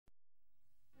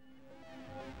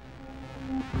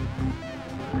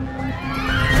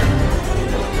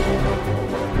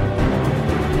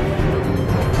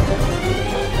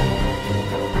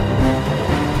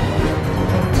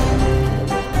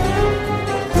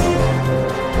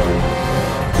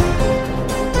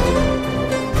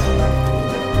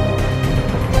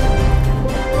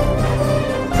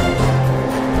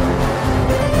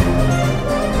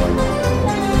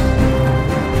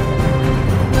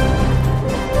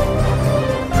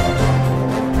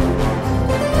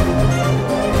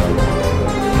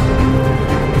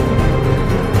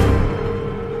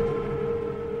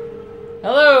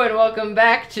Welcome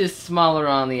back to Smaller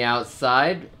on the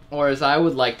Outside, or as I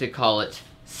would like to call it,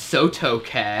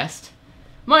 SotoCast.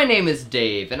 My name is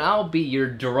Dave, and I'll be your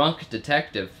drunk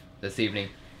detective this evening.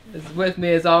 With me,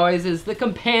 as always, is the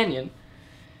companion,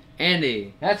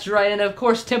 Andy. That's right, and of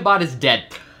course, Timbot is dead.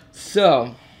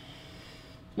 So,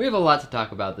 we have a lot to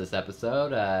talk about this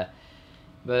episode,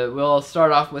 but we'll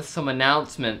start off with some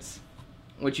announcements,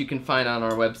 which you can find on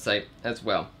our website as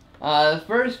well. The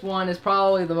first one is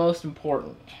probably the most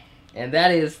important, and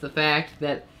that is the fact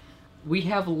that we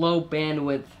have low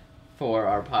bandwidth for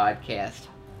our podcast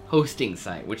hosting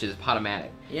site, which is Podomatic.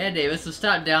 Yeah, David, so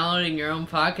stop downloading your own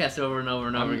podcast over and over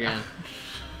and over again.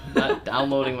 Not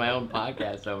downloading my own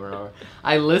podcast over and over.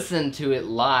 I listen to it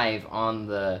live on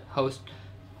the host,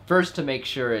 first to make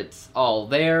sure it's all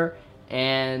there,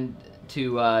 and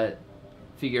to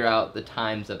figure out the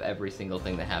times of every single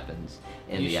thing that happens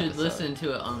in the episode. You should listen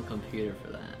to it on computer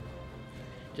for that.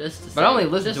 But I only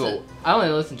listen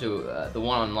to the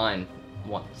one online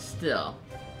once. Still,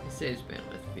 it saves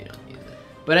bandwidth if you don't use it.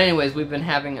 But anyways, we've been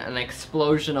having an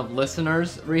explosion of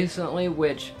listeners recently,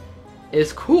 which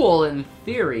is cool in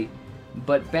theory,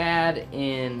 but bad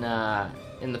in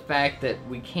the fact that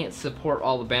we can't support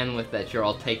all the bandwidth that you're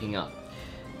all taking up.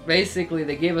 Basically,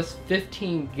 they gave us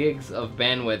 15 gigs of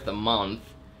bandwidth a month,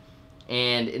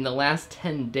 and in the last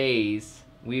 10 days,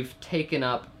 we've taken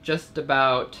up just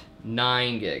about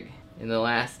 9 gig in the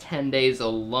last 10 days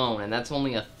alone, and that's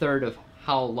only a third of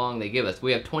how long they give us.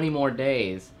 We have 20 more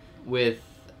days with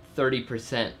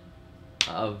 30%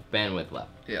 of bandwidth left.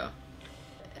 Yeah.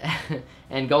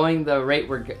 And going the rate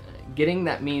we're getting,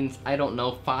 that means, I don't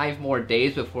know, 5 more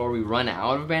days before we run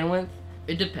out of bandwidth?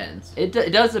 It depends. It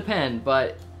does depend,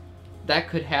 but that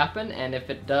could happen, and if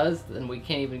it does, then we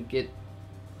can't even get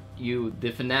you the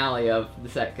finale of the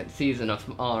second season of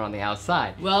Smaller on the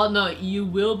Outside. Well, no, you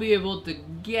will be able to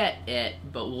get it,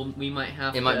 but we might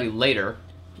have to... It might be later.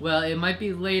 Well, it might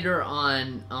be later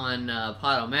on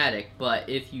Podomatic, but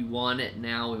if you want it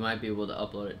now, we might be able to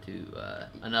upload it to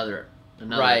another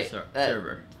right.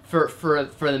 server. For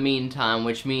the meantime,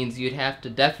 which means you'd have to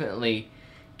definitely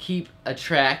keep a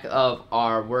track of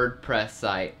our WordPress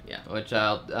site, which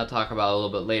I'll talk about a little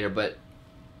bit later. But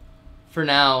for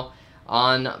now,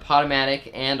 on Podomatic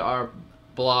and our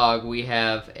blog, we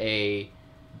have a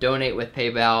Donate with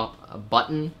PayPal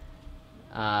button,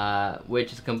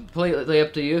 which is completely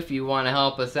up to you if you want to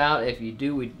help us out. If you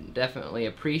do, we definitely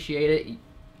appreciate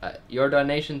it. Your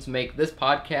donations make this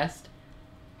podcast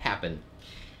happen.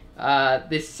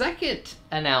 The second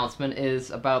announcement is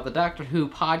about the Doctor Who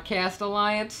Podcast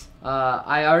Alliance.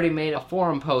 I already made a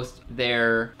forum post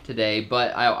there today,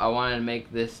 but I wanted to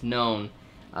make this known,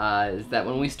 is that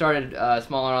when we started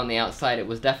Smaller on the Outside, it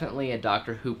was definitely a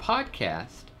Doctor Who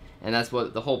podcast, and that's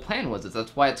what the whole plan was.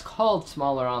 That's why it's called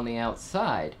Smaller on the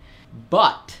Outside.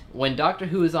 But when Doctor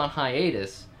Who is on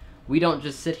hiatus, we don't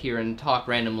just sit here and talk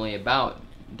randomly about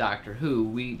Doctor Who.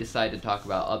 We decide to talk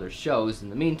about other shows in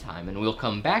the meantime, and we'll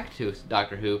come back to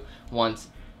Doctor Who once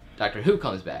Doctor Who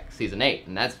comes back, season 8,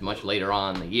 and that's much later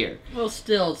on in the year. We'll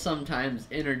still sometimes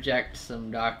interject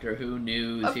some Doctor Who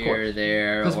news here or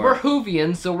there. Because we're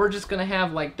Whovians, so we're just going to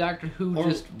have, like, Doctor Who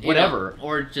just whatever.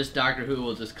 Or just Doctor Who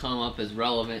will just come up as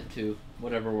relevant to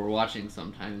whatever we're watching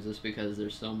sometimes, just because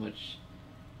there's so much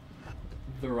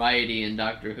variety in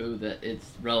Doctor Who that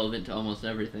it's relevant to almost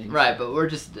everything. Right, but we're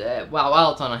just,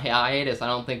 while it's on a hiatus, I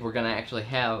don't think we're going to actually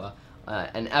have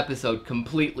an episode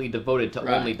completely devoted to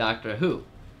only Doctor Who.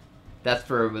 That's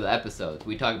for the episodes.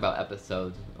 We talk about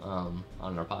episodes on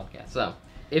our podcast. So,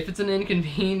 if it's an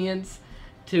inconvenience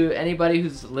to anybody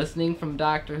who's listening from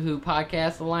Doctor Who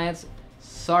Podcast Alliance,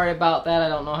 sorry about that. I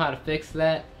don't know how to fix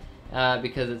that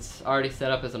because it's already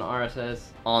set up as an RSS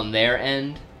on their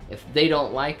end. If they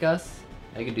don't like us,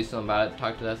 they can do something about it.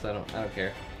 Talk to us. I don't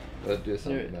care. Let's do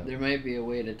something about it. There might be a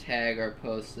way to tag our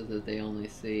posts so that they only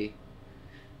see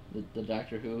the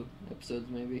Doctor Who episodes,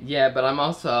 maybe? Yeah, but I'm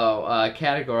also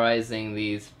categorizing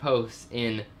these posts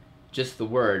in just the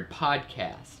word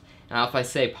podcast. Now, if I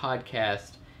say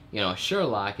podcast,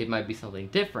 Sherlock, it might be something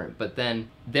different. But then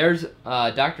there's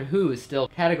Doctor Who is still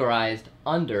categorized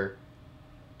under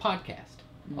podcast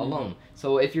alone.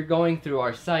 So if you're going through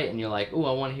our site and you're like, oh,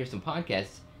 I want to hear some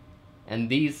podcasts, and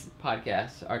these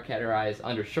podcasts are categorized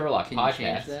under Sherlock podcasts. Can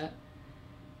you change that?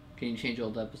 Can you change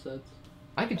old episodes?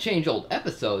 I could change old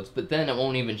episodes, but then it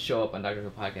won't even show up on Doctor Who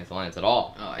Podcast Alliance at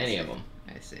all. Oh, any of them.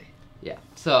 I see. Yeah.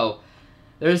 So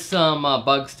there's some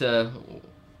bugs to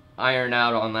iron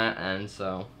out on that end.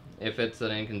 So if it's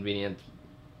an inconvenience,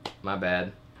 my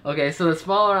bad. Okay, so the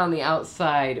Smaller on the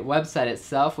Outside website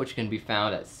itself, which can be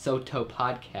found at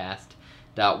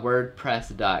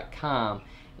sotopodcast.wordpress.com,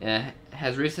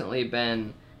 has recently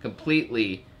been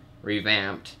completely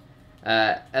revamped.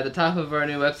 At the top of our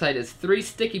new website is 3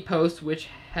 sticky posts which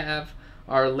have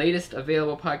our latest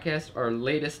available podcast, our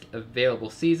latest available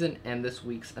season, and this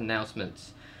week's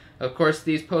announcements. Of course,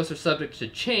 these posts are subject to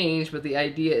change, but the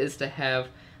idea is to have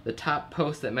the top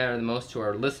posts that matter the most to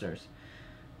our listeners.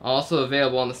 Also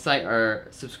available on the site are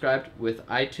subscribe with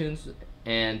iTunes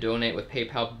and donate with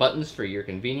PayPal buttons for your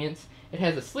convenience. It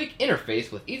has a sleek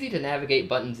interface with easy-to-navigate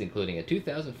buttons, including a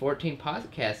 2014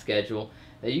 podcast schedule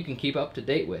that you can keep up to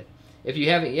date with. If you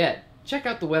haven't yet, check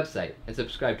out the website and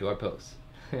subscribe to our posts.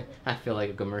 I feel like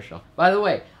a commercial. By the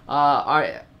way,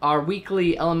 our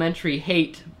weekly elementary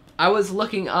hate. I was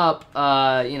looking up,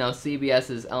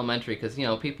 CBS's Elementary because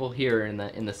people here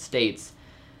in the States,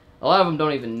 a lot of them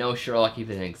don't even know Sherlock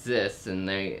even exists, and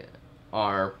they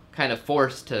are kind of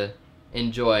forced to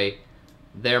enjoy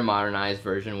their modernized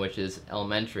version, which is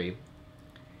Elementary,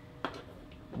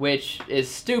 which is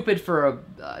stupid for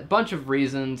a bunch of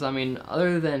reasons. I mean,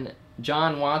 other than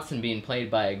John Watson being played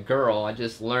by a girl, I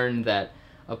just learned that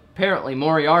apparently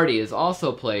Moriarty is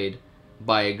also played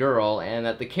by a girl, and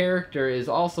that the character is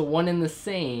also one and the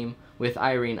same with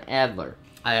Irene Adler.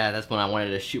 That's when I wanted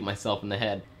to shoot myself in the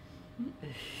head.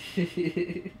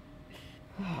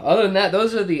 Other than that,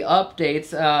 those are the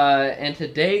updates, and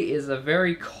today is a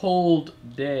very cold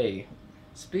day.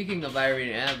 Speaking of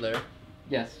Irene Adler,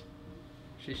 yes,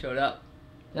 she showed up.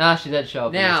 She did show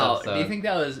up. Now, in this episode. do you think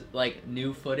that was like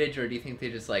new footage, or do you think they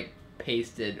just like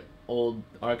pasted old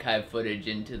archive footage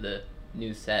into the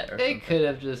new set or they something? could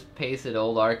have just pasted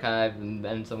old archive and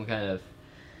then some kind of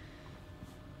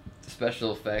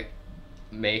special effect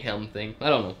mayhem thing. I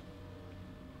don't know.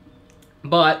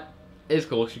 But it's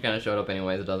cool. She kind of showed up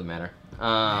anyways. It doesn't matter.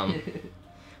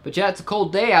 But yeah, it's a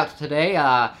cold day out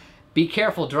today. Be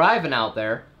careful driving out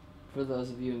there. For those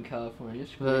of you in California,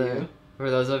 For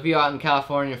those of you out in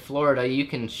California, Florida, you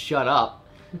can shut up.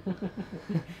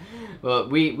 Well,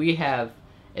 we have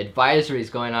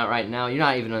advisories going on right now. You're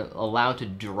not even allowed to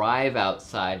drive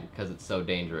outside because it's so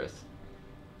dangerous.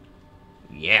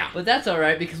 Yeah. But that's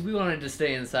alright because we wanted to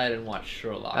stay inside and watch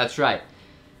Sherlock. That's right.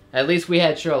 At least we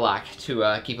had Sherlock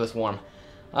to keep us warm.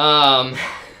 The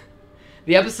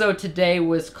episode today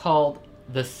was called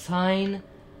The Sign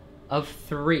of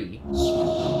 3.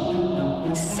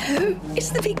 So, it's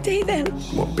the big day then?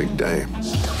 What big day?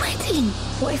 The wedding.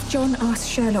 What if John asked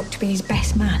Sherlock to be his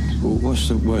best man? Well, what's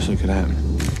the worst that could happen?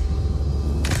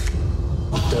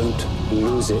 Don't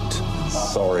lose it.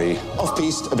 Sorry.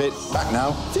 Off-piste a bit. Back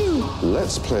now.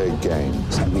 Let's play a game.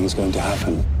 Something is going to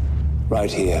happen.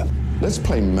 Right here. Let's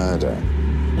play murder.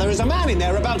 There is a man in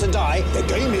there about to die. The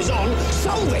game is on.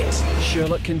 Solve it!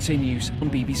 Sherlock continues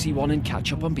on BBC One and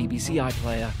catch up on BBC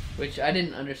iPlayer. Which I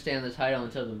didn't understand the title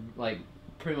until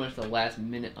pretty much the last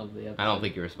minute of the episode. I don't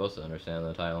think you were supposed to understand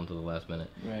the title until the last minute.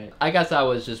 Right. I guess I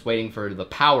was just waiting for the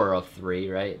power of 3,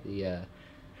 right? The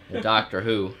Doctor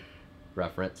Who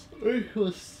reference. It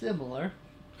was similar.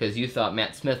 Because you thought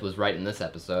Matt Smith was right in this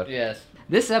episode. Yes.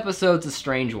 This episode's a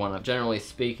strange one, generally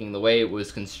speaking, the way it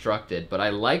was constructed. But I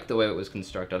liked the way it was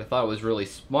constructed. I thought it was really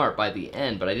smart by the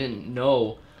end, but I didn't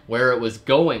know where it was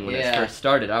going when it first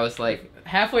started. I was like...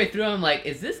 Halfway through, I'm like,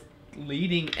 is this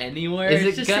leading anywhere? Is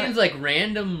It just seems like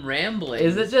random rambling.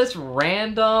 Is it just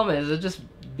random? Is it just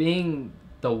being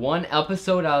the one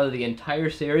episode out of the entire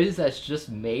series that's just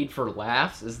made for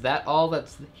laughs? Is that all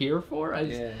that's here for?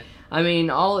 I mean,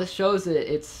 all it shows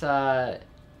it's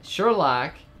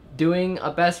Sherlock doing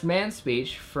a best man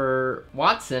speech for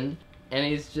Watson, and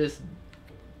he's just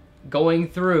going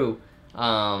through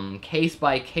case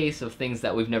by case of things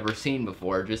that we've never seen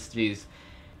before. Just these,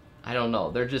 I don't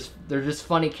know. They're just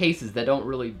funny cases that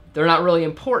they're not really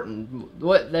important.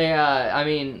 What they I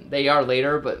mean, they are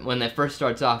later, but when that first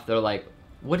starts off, they're like,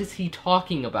 what is he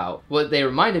talking about? What they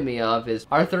reminded me of is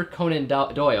Arthur Conan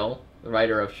Doyle, the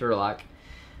writer of Sherlock.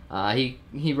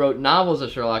 He wrote novels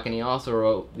of Sherlock, and he also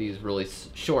wrote these really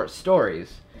short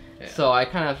stories. Yeah. So I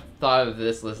kind of thought of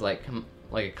this as like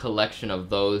a collection of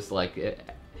those,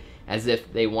 as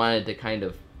if they wanted to kind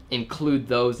of include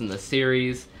those in the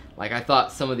series. Like, I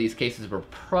thought some of these cases were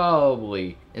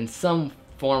probably in some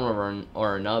form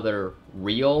or another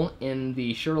real in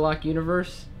the Sherlock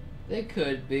universe. They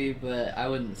could be, but I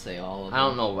wouldn't say all of them. I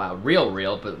don't know about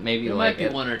real, but maybe there might be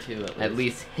one or two at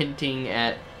least hinting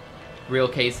at real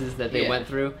cases that they went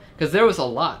through, because there was a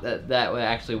lot that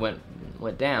actually went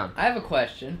down. I have a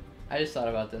question. I just thought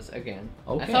about this again.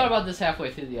 Okay. I thought about this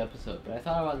halfway through the episode, but I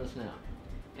thought about this now.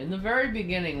 In the very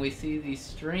beginning, we see these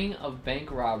string of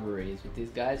bank robberies with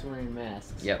these guys wearing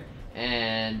masks. Yep.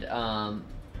 And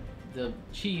the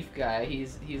chief guy,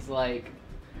 he's like,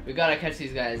 we gotta catch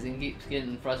these guys, and he keeps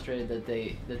getting frustrated that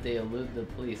they elude the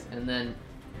police, and then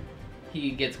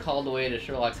he gets called away to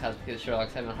Sherlock's house because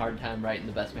Sherlock's having a hard time writing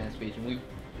the best man speech, and we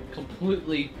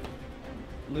completely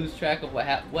lose track of what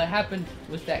happened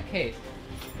with that case.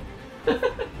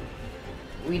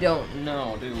 We don't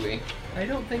know, do we? I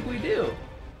don't think we do.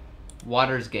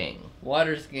 Waters Gang.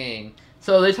 Waters Gang.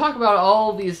 So they talk about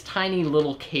all these tiny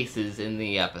little cases in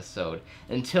the episode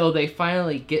until they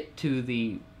finally get to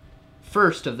the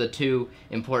first of the two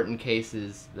important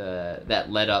cases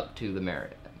that led up to the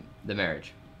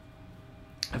marriage.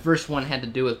 The first one had to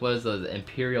do with what was those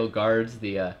Imperial Guards,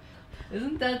 the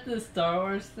Isn't that the Star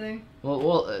Wars thing?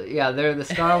 Well, yeah, they're the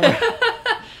Star Wars.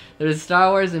 They're the Star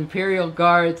Wars Imperial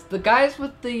Guards, the guys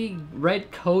with the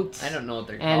red coats. I don't know what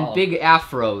they're and called. big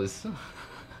afros.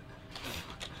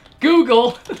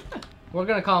 Google. We're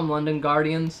gonna call them London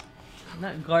Guardians.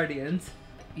 Not Guardians.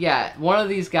 Yeah, one of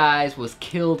these guys was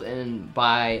killed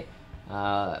by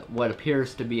what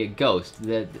appears to be a ghost.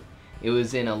 That it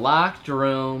was in a locked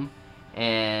room,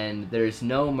 and there's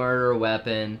no murder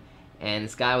weapon. And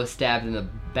this guy was stabbed in the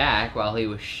back while he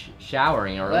was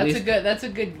showering, or at least that's a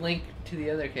good link to the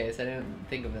other case. I didn't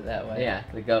think of it that way. Yeah,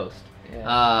 the ghost.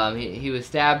 Yeah. He was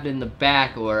stabbed in the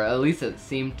back, or at least it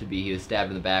seemed to be he was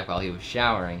stabbed in the back while he was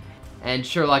showering. And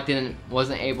Sherlock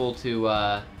wasn't able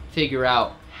to figure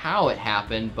out how it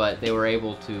happened, but they were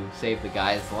able to save the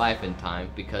guy's life in time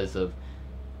because of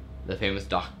the famous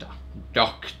Dr.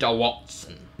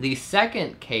 Watson. The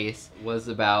second case was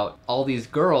about all these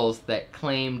girls that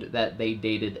claimed that they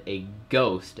dated a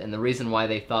ghost, and the reason why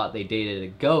they thought they dated a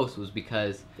ghost was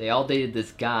because they all dated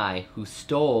this guy who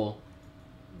stole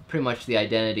pretty much the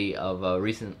identity of a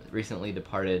recently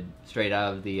departed straight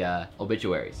out of the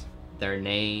obituaries. Their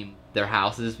name, their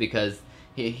houses, because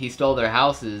he stole their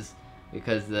houses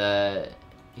because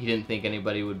he didn't think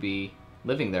anybody would be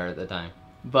living there at the time.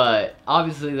 But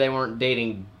obviously they weren't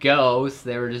dating ghosts,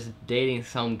 they were just dating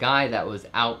some guy that was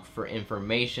out for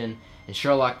information, and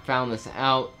Sherlock found this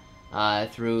out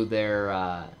through their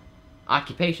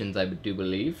occupations, I do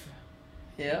believe.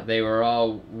 Yeah. They were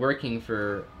all working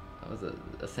for, was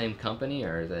it the same company,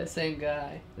 or is it? Same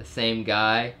guy. The same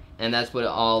guy, and that's what it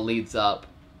all leads up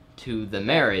to the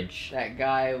marriage. That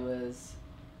guy was...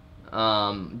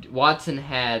 Watson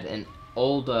had an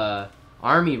old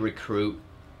army recruit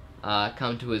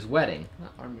come to his wedding.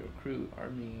 Not army recruit,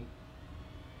 army...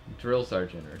 Drill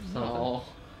sergeant or something. No.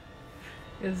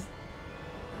 It's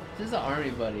just an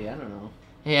army buddy, I don't know.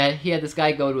 Yeah, he had this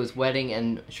guy go to his wedding,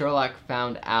 and Sherlock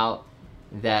found out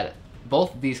that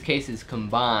both of these cases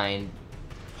combined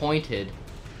pointed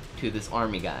to this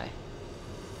army guy.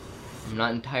 I'm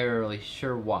not entirely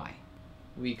sure why.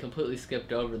 We completely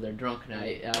skipped over their drunk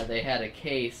night. They had a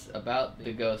case about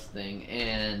the ghost thing,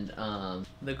 and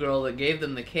the girl that gave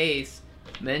them the case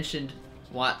mentioned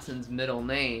Watson's middle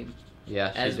name.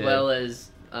 Yeah, she as did. well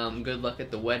as good luck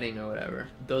at the wedding or whatever.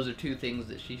 Those are two things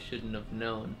that she shouldn't have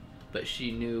known, but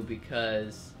she knew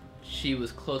because she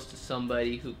was close to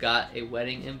somebody who got a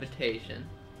wedding invitation.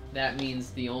 That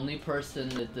means the only person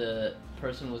that the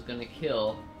person was going to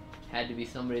kill had to be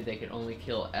somebody they could only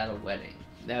kill at a wedding.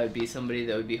 That would be somebody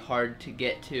that would be hard to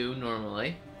get to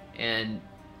normally, and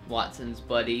Watson's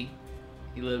buddy,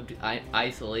 he lived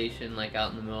isolation, like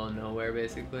out in the middle of nowhere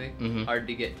basically, hard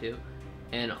to get to,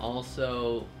 and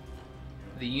also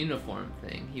the uniform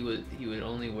thing. He would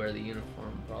only wear the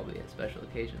uniform probably at special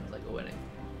occasions like a wedding.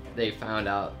 They found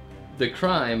out the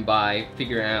crime by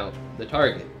figuring out the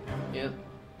target. Yep.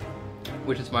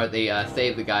 Which is smart. They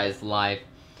saved the guy's life,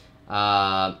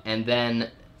 and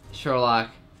then Sherlock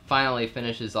finally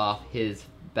finishes off his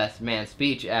best man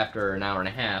speech after an hour and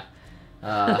a half.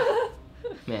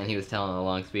 Man, he was telling a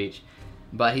long speech.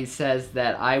 But he says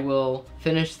that I will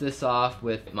finish this off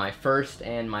with my first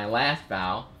and my last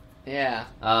vow.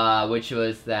 Yeah. Which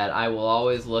was that I will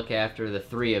always look after the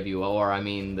three of you, or I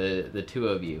mean the two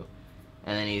of you.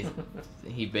 And then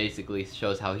he basically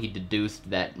shows how he deduced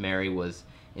that Mary was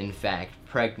in fact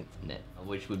pregnant,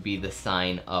 which would be the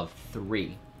sign of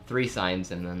 3. 3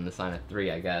 signs, and then the sign of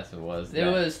 3, I guess it was.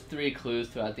 There was 3 clues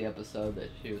throughout the episode that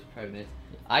she was pregnant.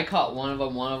 I caught one of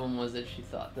them. One of them was that she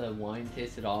thought the wine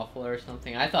tasted awful or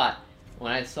something. I thought,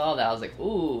 when I saw that, I was like,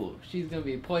 ooh, she's gonna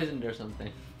be poisoned or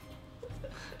something.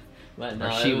 But no,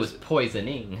 or she was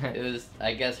poisoning. It was,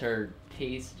 I guess her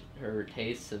tastes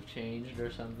have changed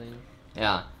or something.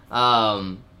 Yeah.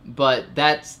 But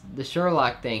that's the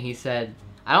Sherlock thing. He said,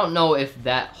 I don't know if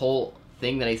that whole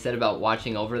thing that he said about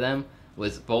watching over them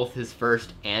was both his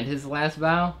first and his last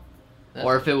vow,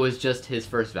 or if it was just his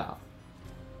first vow.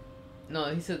 No,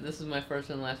 he said this is my first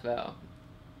and last vow.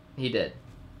 He did.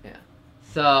 Yeah.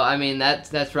 So, I mean, that's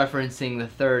referencing the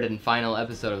third and final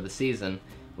episode of the season,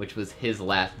 which was his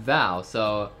last vow.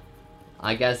 So,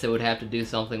 I guess it would have to do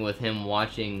something with him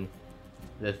watching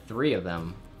the three of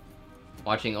them.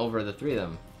 Watching over the three of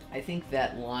them. I think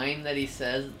that line that he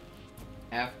says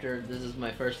after "this is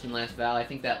my first and last vow," I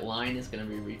think that line is going to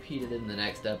be repeated in the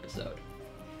next episode.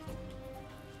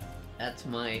 That's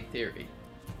my theory.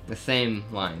 The same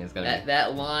line is going to be.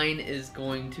 That line is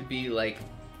going to be like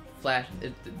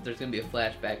there's going to be a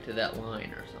flashback to that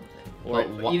line or something.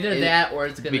 Or either that or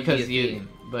it's going to be a theme.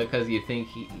 Because you think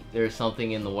there's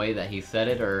something in the way that he said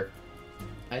it, or...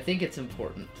 I think it's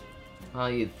important.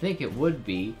 Well, you'd think it would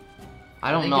be.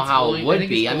 I don't know how it would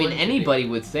be. I mean, anybody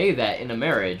would say that in a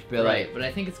marriage. But right, like, but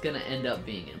I think it's going to end up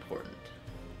being important.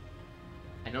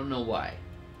 I don't know why.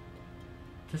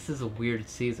 This is a weird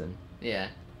season. Yeah.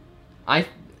 I've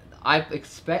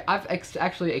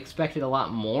actually expected a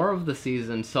lot more of the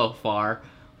season so far,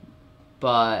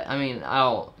 but I mean, I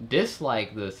don't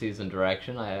dislike the season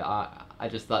direction. I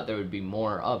just thought there would be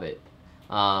more of it.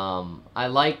 I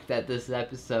like that this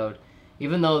episode,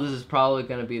 even though this is probably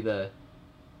going to be the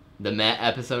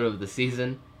episode of the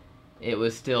season, it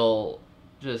was still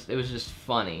just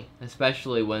funny,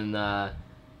 especially when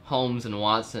Holmes and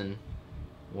Watson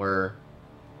were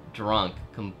drunk,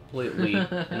 completely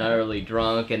and utterly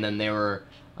drunk, and then they were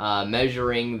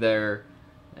measuring their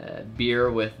beer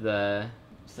with the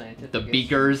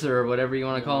beakers or whatever you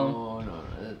want to call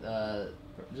them. No,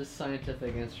 just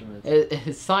scientific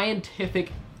instruments.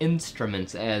 Scientific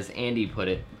instruments, as Andy put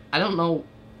it. I don't know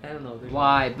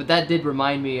why, but that did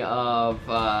remind me of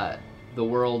The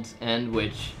World's End,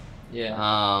 which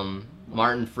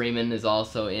Martin Freeman is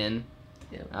also in.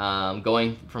 Yep.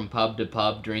 Going from pub to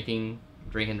pub, drinking.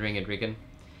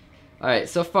 Alright,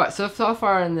 so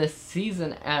far in this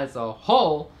season as a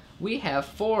whole, we have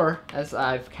 4, as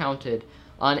I've counted,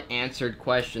 unanswered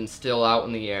questions still out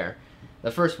in the air.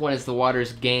 The first one is the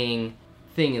Waters gang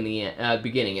thing in the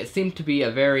beginning. It seemed to be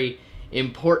a very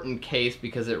important case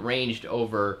because it ranged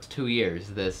over 2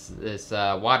 years, this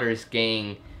Waters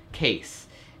gang case.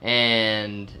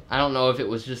 And I don't know if it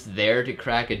was just there to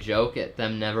crack a joke at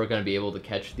them never going to be able to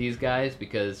catch these guys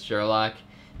because Sherlock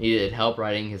needed help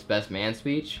writing his best man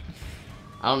speech.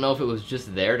 I don't know if it was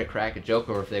just there to crack a joke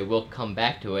or if they will come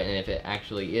back to it and if it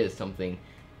actually is something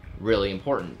really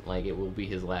important, like it will be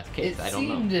his last case. I don't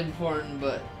know. It seemed important,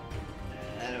 but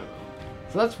I don't know.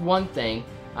 So that's one thing.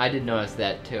 I did notice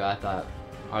that too. I thought,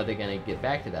 are they going to get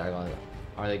back to that?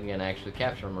 Are they going to actually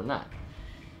capture him or not?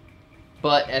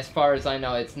 But as far as I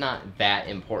know, it's not that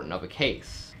important of a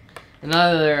case.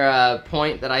 Another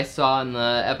point that I saw in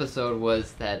the episode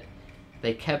was that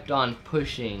they kept on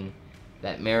pushing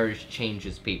that marriage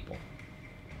changes people.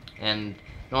 And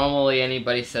normally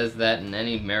anybody says that in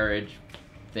any marriage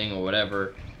thing or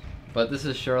whatever, but this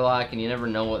is Sherlock and you never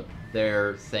know what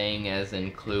they're saying as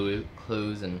in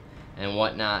clues and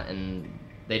whatnot, and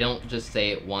they don't just say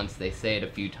it once, they say it a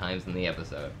few times in the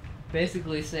episode.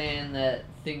 Basically saying that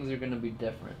things are going to be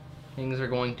different. Things are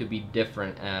going to be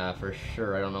different for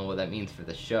sure. I don't know what that means for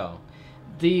the show.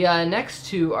 The next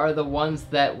 2 are the ones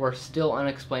that were still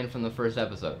unexplained from the first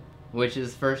episode, which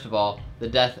is, first of all, the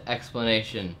death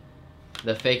explanation.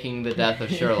 The faking the death of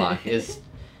Sherlock.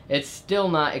 It's still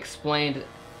not explained.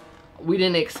 We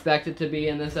didn't expect it to be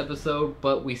in this episode,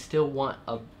 but we still want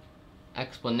a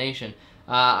explanation.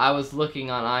 I was looking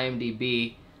on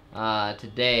IMDb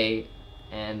today,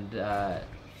 and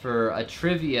for a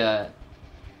trivia,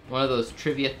 one of those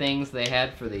trivia things they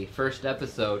had for the first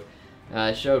episode,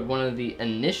 showed one of the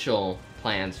initial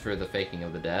plans for the faking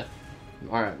of the death.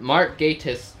 Mark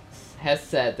Gatiss has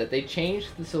said that they changed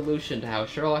the solution to how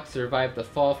Sherlock survived the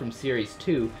fall from Series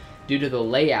 2 due to the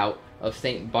layout of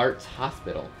St. Bart's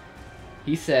Hospital.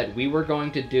 He said, "We were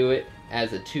going to do it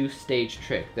as a 2-stage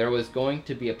trick. There was going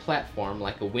to be a platform,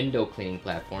 like a window cleaning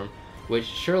platform, which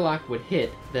Sherlock would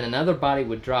hit, then another body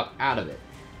would drop out of it.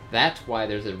 That's why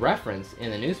there's a reference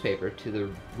in the newspaper to the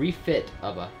refit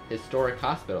of a historic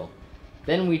hospital.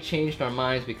 Then we changed our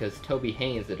minds because Toby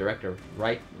Haynes, the director of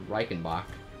Reichenbach,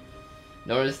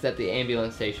 noticed that the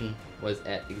ambulance station was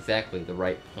at exactly the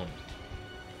right point."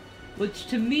 Which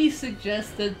to me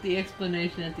suggests that the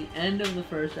explanation at the end of the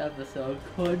first episode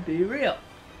could be real.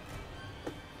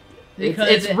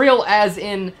 It's real as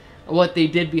in what they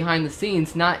did behind the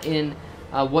scenes, not in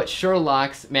what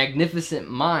Sherlock's magnificent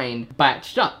mind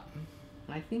batched up.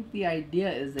 I think the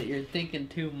idea is that you're thinking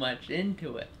too much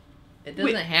into it. It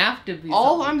doesn't have to be.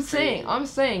 All I'm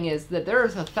saying is that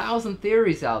there's 1,000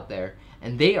 theories out there,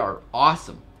 and they are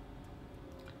awesome.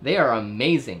 They are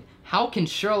amazing. How can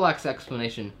Sherlock's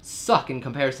explanation suck in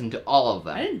comparison to all of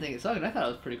them? I didn't think it sucked. I thought it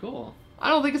was pretty cool. I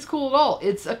don't think it's cool at all.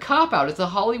 It's a cop-out. It's a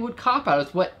Hollywood cop-out.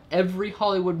 It's what every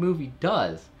Hollywood movie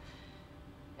does.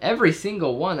 Every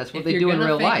single one. That's what they do in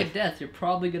real life. If you're gonna fake a death, you're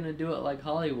probably gonna do it like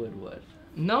Hollywood would.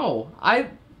 No, I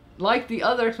like the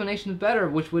other explanations better,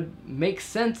 which would make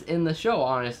sense in the show,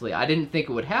 honestly. I didn't think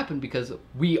it would happen because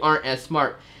we aren't as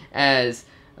smart as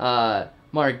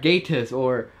Mark Gatiss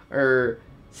or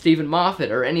Stephen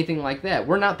Moffat or anything like that.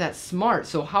 We're not that smart,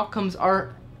 so how comes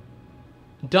our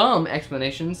dumb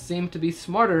explanations seem to be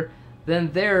smarter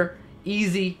than their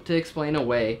easy to explain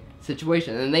away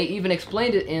situation? And they even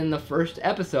explained it in the first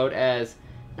episode as,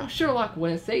 no, Sherlock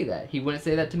wouldn't say that. He wouldn't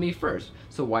say that to me first.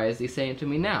 So why is he saying it to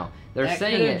me now? They're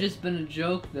saying it. That could have just been a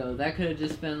joke, though. That could have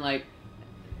just been like,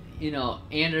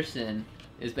 Anderson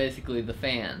is basically the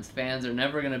fans. Fans are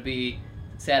never going to be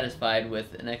satisfied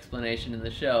with an explanation in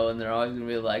the show, and they're always going to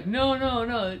be like,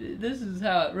 no, this is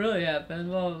how it really happened,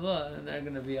 blah, blah, blah. And they're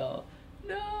going to be all,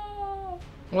 no.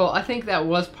 Well, I think that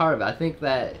was part of it. I think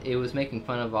that it was making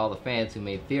fun of all the fans who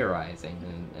made theorizing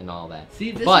and all that.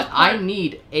 See, this but is I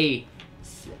need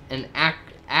an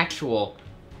actual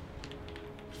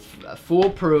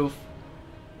foolproof,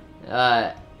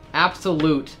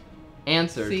 absolute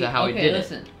answer to how he did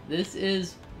listen, this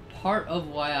is part of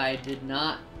why I did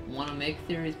not want to make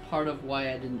theories. Part of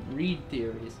why I didn't read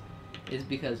theories is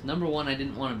because, number one, I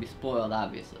didn't want to be spoiled,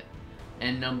 obviously.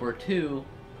 And number two,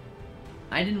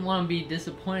 I didn't want to be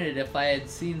disappointed if I had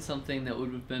seen something that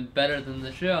would have been better than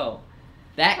the show.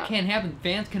 That can't happen.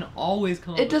 Fans can always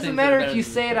come up with It things doesn't that are matter better if you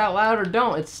than say the it show. out loud or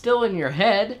don't. It's still in your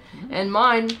head, and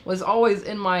mine was always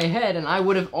in my head, and I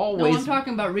would have always... No, I'm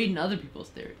talking about reading other people's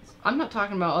theories. I'm not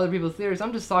talking about other people's theories.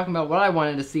 I'm just talking about what I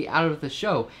wanted to see out of the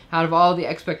show, out of all the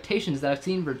expectations that I've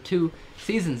seen for 2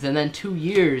 seasons, and then 2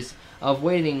 years of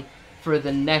waiting for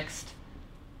the next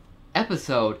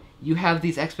episode. You have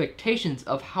these expectations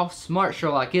of how smart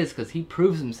Sherlock is, because he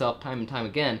proves himself time and time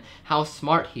again how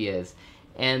smart he is.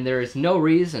 And there is no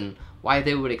reason why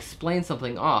they would explain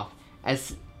something off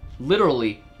as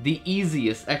literally the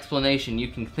easiest explanation you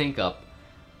can think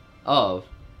of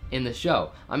in the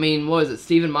show. I mean, what was it?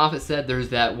 Stephen Moffat said there's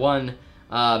that one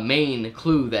main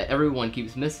clue that everyone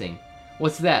keeps missing.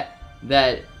 What's that?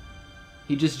 That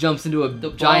he just jumps into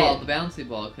The giant... ball, the bouncy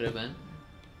ball could have been.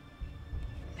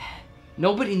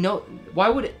 Nobody know. Why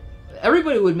would it?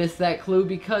 Everybody would miss that clue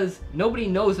because nobody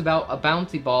knows about a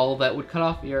bouncy ball that would cut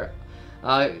off your.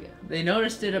 They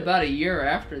noticed it about a year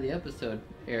after the episode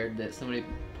aired that somebody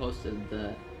posted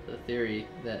the theory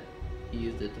that he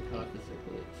used it to cut off the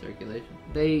circulation.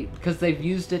 Because they've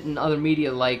used it in other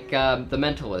media like The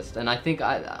Mentalist, and I think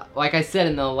like I said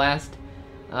in the last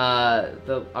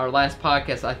our last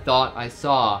podcast, I thought I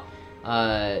saw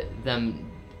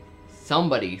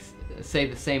somebody say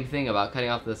the same thing about cutting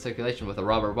off the circulation with a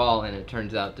rubber ball, and it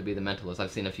turns out to be The Mentalist.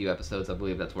 I've seen a few episodes. I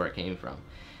believe that's where it came from.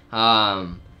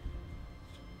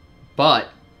 But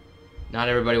not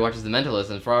everybody watches The Mentalist,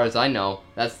 and as far as I know,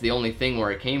 that's the only thing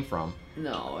where it came from.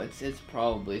 No, it's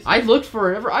probably... I looked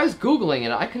forever. I was Googling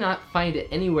it. I could not find it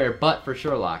anywhere but for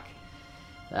Sherlock.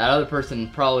 That other person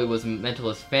probably was a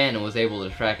Mentalist fan and was able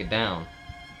to track it down.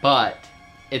 But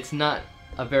it's not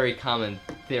a very common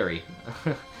theory.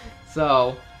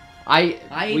 So... I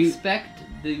expect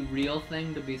the real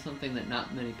thing to be something that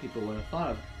not many people would have thought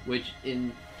of, which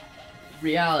in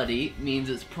reality means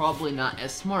it's probably not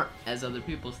as smart as other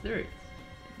people's theories.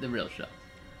 The real show.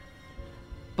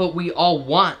 But we all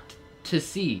want to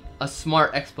see a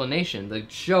smart explanation. The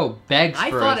show begs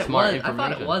for a smart information. I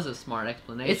thought it was a smart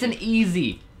explanation. It's an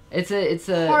easy. It's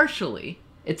a partially.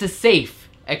 It's a safe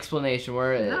explanation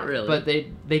where not really. But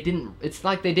they didn't. It's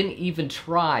like they didn't even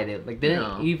try. They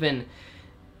didn't even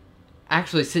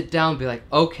actually sit down and be like,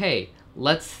 okay,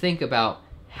 let's think about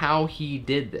how he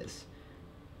did this.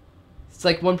 It's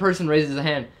like one person raises a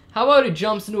hand. How about he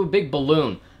jumps into a big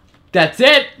balloon? That's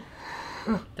it?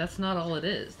 That's not all it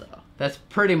is, though. That's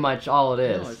pretty much all it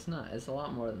is. No, it's not. It's a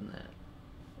lot more than that.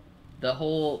 The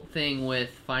whole thing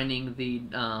with finding the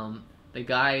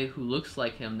guy who looks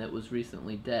like him that was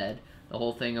recently dead, the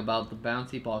whole thing about the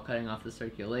bouncy ball cutting off the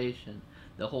circulation,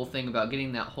 the whole thing about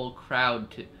getting that whole crowd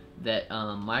to... that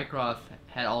Mycroft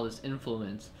had all this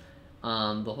influence,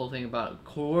 the whole thing about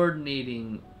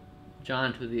coordinating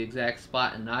John to the exact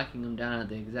spot and knocking him down at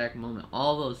the exact moment,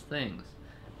 all those things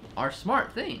are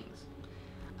smart things.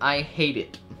 I hate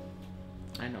it.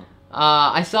 I know.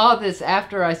 I saw this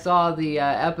after I saw the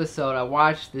episode. I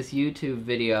watched this YouTube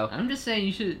video. I'm just saying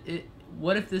you should...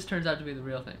 what if this turns out to be the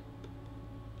real thing?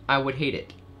 I would hate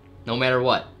it. No matter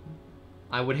what.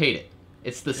 I would hate it.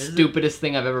 It's the stupidest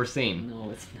thing I've ever seen. No,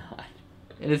 it's not.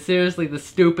 It is seriously the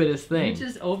stupidest thing. You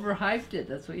just overhyped it.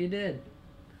 That's what you did.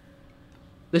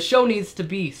 The show needs to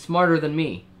be smarter than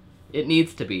me. It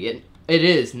needs to be. It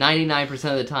is 99%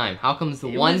 of the time. How comes the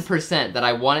 1% that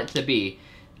I want it to be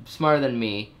smarter than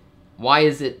me? Why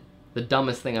is it the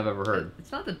dumbest thing I've ever heard?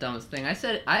 It's not the dumbest thing. I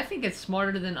said I think it's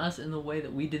smarter than us in the way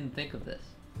that we didn't think of this.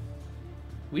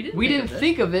 We didn't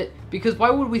think of it because why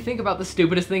would we think about the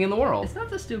stupidest thing in the world? It's not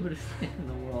the stupidest thing in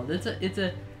the world.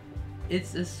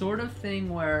 It's a sort of thing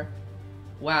where,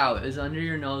 wow, it was under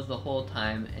your nose the whole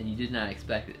time and you did not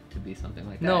expect it to be something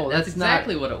like that. No, that's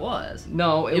exactly not... what it was.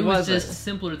 No, it was wasn't. just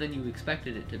simpler than you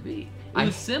expected it to be. It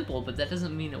was simple, but that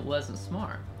doesn't mean it wasn't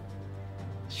smart.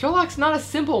 Sherlock's not a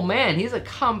simple man. He's a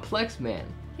complex man.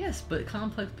 Yes, but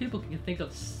complex people can think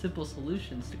of simple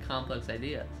solutions to complex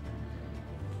ideas.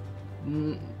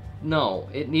 No,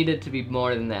 it needed to be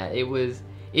more than that. It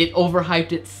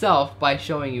overhyped itself by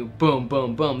showing you, boom,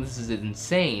 boom, boom, this is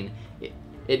insane.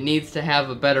 It needs to have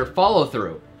a better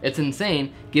follow-through. It's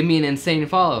insane. Give me an insane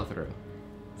follow-through.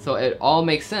 So it all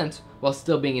makes sense while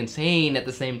still being insane at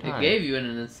the same time. It gave you an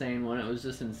insane one. It was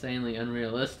just insanely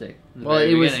unrealistic. Well,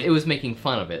 it was making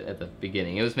fun of it at the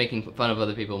beginning. It was making fun of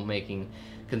other people making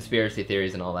conspiracy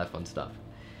theories and all that fun stuff.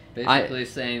 Basically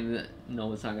saying that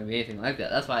no, it's not going to be anything like that.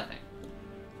 That's what I think.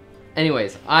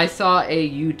 Anyways, I saw a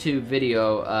YouTube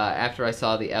video after I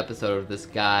saw the episode of this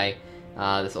guy,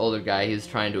 this older guy. He was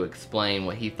trying to explain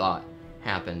what he thought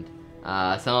happened.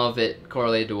 Some of it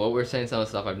correlated to what we were saying, some of the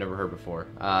stuff I've never heard before.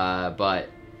 But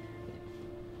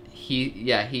he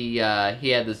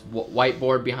had this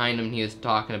whiteboard behind him. And he was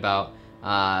talking about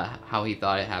how he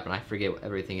thought it happened. I forget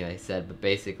everything that he said, but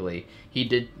basically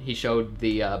he showed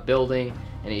the building,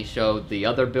 and he showed the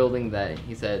other building that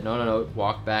he said, no,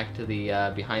 walk back to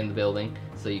the behind the building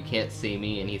so you can't see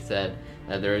me. And he said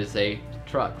there is a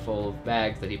truck full of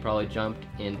bags that he probably jumped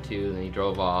into, and he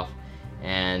drove off.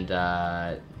 And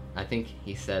I think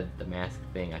he said the mask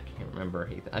thing. I can't remember.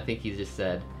 I think he just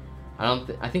said,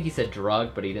 I think he said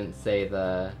drug, but he didn't say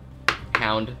the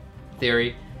hound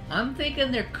theory. I'm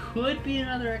thinking there could be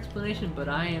another explanation, but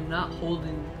I am not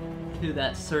holding to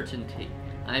that certainty.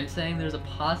 I'm saying there's a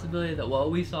possibility that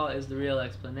what we saw is the real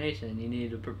explanation. You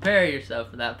need to prepare yourself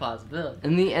for that possibility.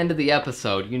 In the end of the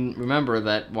episode, you remember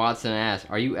that Watson asked,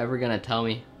 "Are you ever going to tell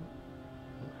me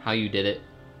how you did it?"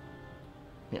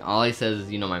 And all he says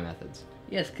is, "You know my methods."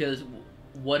 Yes, because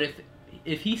what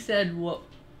if he said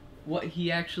what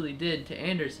he actually did to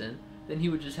Anderson, then he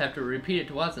would just have to repeat it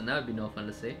to Watson. That would be no fun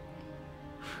to see.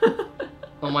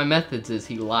 Well, my methods is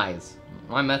he lies.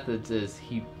 My methods is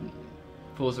he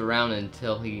fools around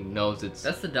until he knows it's...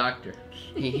 That's the doctor.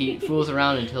 he fools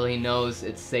around until he knows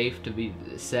it's safe to be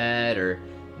said,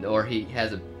 or he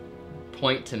has a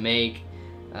point to make.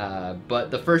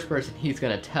 But the first person he's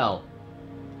going to tell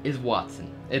is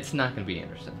Watson. It's not going to be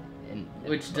Anderson.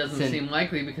 Which doesn't seem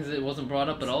likely because it wasn't brought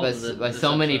up at all. By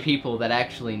so many people that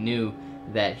actually knew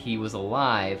that he was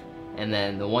alive, and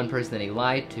then the one person that he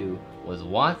lied to was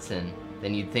Watson,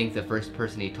 then you'd think the first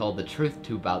person he told the truth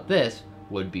to about this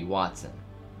would be Watson.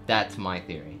 That's my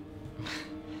theory.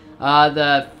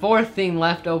 The fourth thing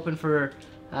left open for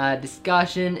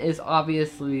discussion is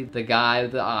obviously the guy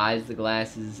with the eyes, the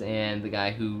glasses, and the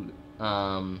guy who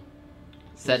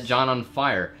set John on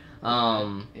fire.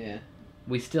 Yeah.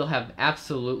 We still have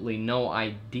absolutely no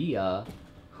idea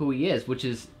who he is, which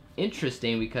is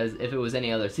interesting because if it was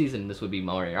any other season, this would be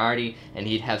Moriarty, and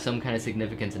he'd have some kind of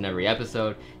significance in every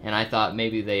episode, and I thought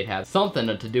maybe they'd have something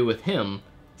to do with him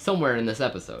somewhere in this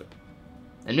episode.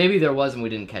 And maybe there was and we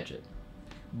didn't catch it.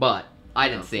 But I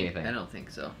didn't see anything. I don't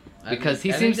think so. Because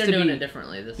he I seems think to they're be doing it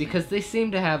differently this because time. they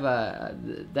seem to have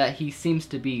that he seems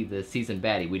to be the season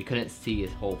baddie. We couldn't see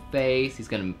his whole face. He's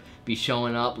gonna be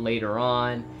showing up later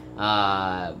on.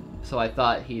 So I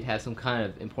thought he'd have some kind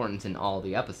of importance in all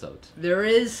the episodes. There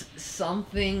is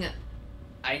something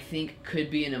I think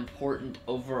could be an important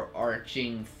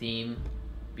overarching theme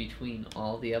between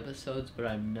all the episodes, but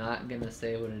I'm not gonna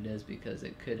say what it is because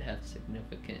it could have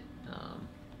significant.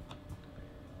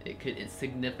 It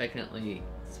significantly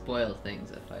spoil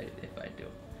things if I do.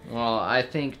 Well, I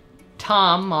think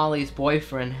Tom, Molly's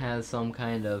boyfriend, has some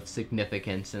kind of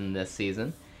significance in this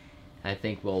season. I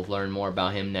think we'll learn more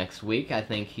about him next week. I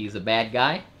think he's a bad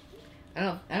guy.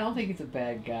 I don't think he's a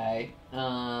bad guy.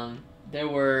 There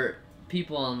were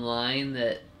people online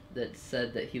that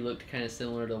said that he looked kind of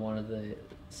similar to one of the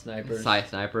snipers.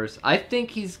 Snipers. I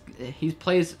think he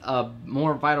plays a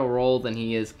more vital role than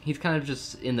he is. He's kind of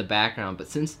just in the background. But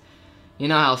since you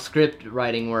know how script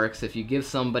writing works, if you give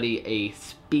somebody a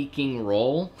speaking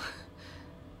role,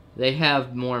 they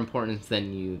have more importance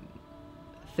than you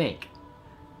think.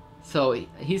 So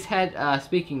he's had a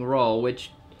speaking role,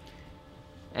 which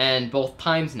and both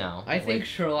times now. I think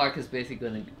Sherlock is basically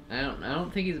gonna. I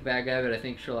don't think he's a bad guy, but I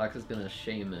think Sherlock is gonna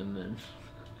shame him and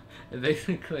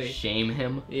basically shame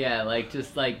him. Yeah, like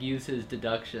just like use his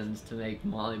deductions to make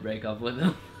Molly break up with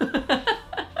him.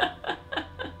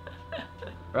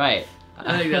 Right.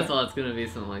 I think that's all it's gonna be,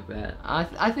 something like that.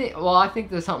 I think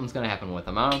there's something's gonna happen with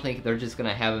him. I don't think they're just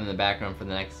gonna have him in the background for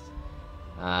the next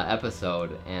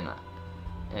episode and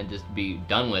just be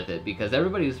done with it, because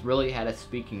everybody who's really had a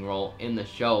speaking role in the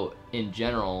show in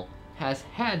general has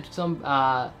had some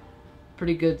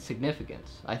pretty good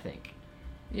significance, I think.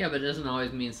 Yeah, but it doesn't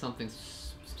always mean something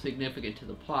significant to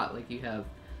the plot. Like you have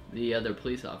the other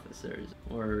police officers,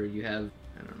 or you have,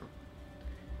 I don't know.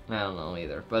 I don't know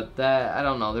either, but I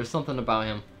don't know. There's something about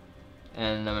him,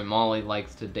 and I mean Molly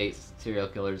likes to date serial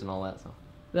killers and all that. So,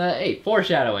 hey,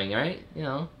 foreshadowing, right? You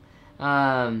know.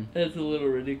 That's a little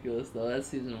ridiculous, though. That's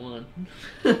season 1.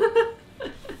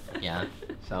 Yeah.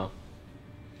 So,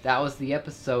 that was the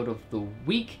episode of the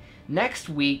week. Next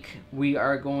week we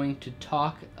are going to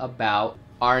talk about,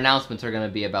 our announcements are going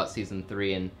to be about season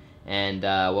 3 and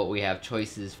what we have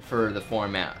choices for the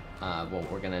format.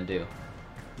 What we're gonna do.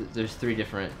 There's 3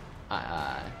 different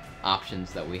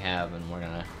options that we have, and we're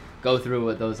gonna go through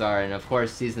what those are. And of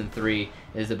course, season 3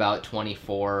 is about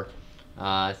 24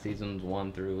 seasons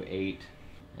 1 through 8,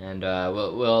 and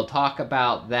we'll talk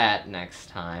about that next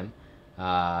time.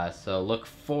 So look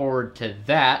forward to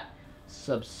that.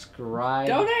 Subscribe.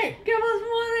 Donate! Give us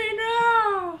money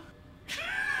now!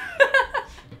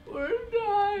 We're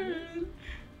dying.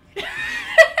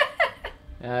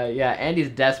 Yeah, Andy's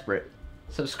desperate.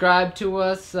 Subscribe to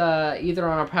us either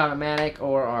on our Podomatic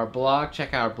or our blog.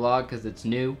 Check out our blog because it's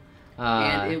new.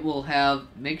 And it will have,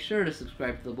 make sure to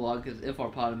subscribe to the blog, because if our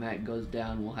Podomatic goes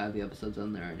down, we'll have the episodes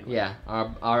on there anyway. Yeah,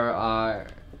 our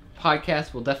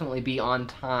podcast will definitely be on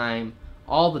time,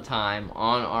 all the time,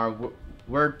 on our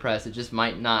WordPress. It just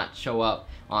might not show up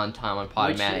on time on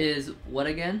Podomatic. Which is what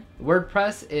again?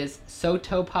 WordPress is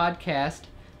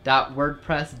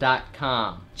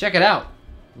sotopodcast.wordpress.com. Check it out.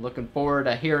 Looking forward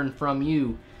to hearing from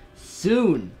you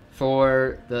soon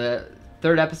for the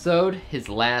 3rd episode, His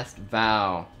Last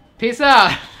Vow. Peace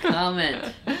out.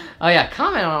 Comment. Oh yeah,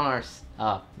 comment on our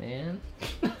stuff, man.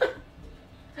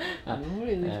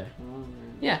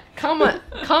 Yeah, comment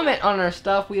on our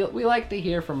stuff. We like to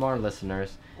hear from our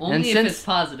listeners. Only if it's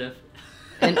positive.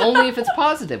 And only if it's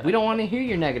positive. We don't want to hear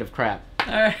your negative crap.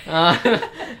 Alright.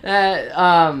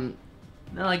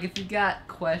 No, like if you got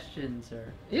questions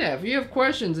or... Yeah, if you have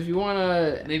questions, if you want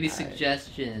to... Maybe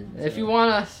suggestions. If you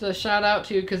want us to shout out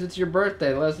to you because it's your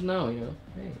birthday, let us know, you know.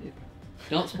 Hey.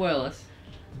 Don't spoil us.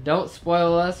 Don't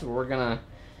spoil us, or we're gonna...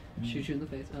 Shoot you in the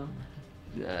face,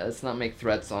 let's not make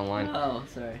threats online. Oh,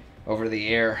 sorry. Over the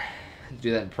air.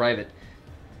 Do that in private.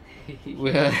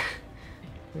 We'll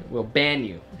ban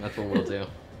you. That's what we'll do.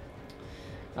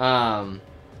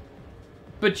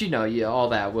 But you know, all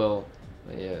that will...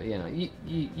 you know you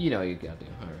gotta do.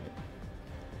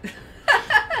 Alright.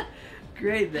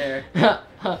 Great there.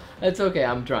 That's okay,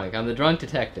 I'm drunk. I'm the drunk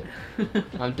detective.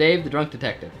 I'm Dave, the drunk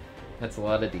detective. That's a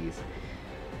lot of D's.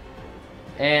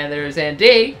 And there's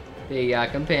Andy, the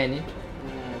companion.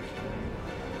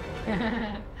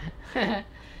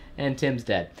 And Tim's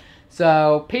dead.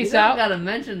 So, peace out. You gotta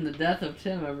mention the death of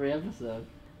Tim every episode.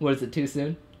 What, is it too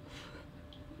soon?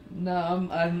 No,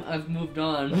 I've moved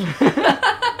on.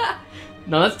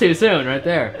 No, that's too soon right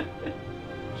there.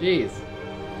 Jeez.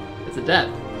 It's a death.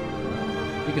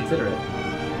 You consider it.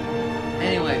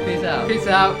 Anyway, peace out. Peace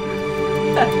out.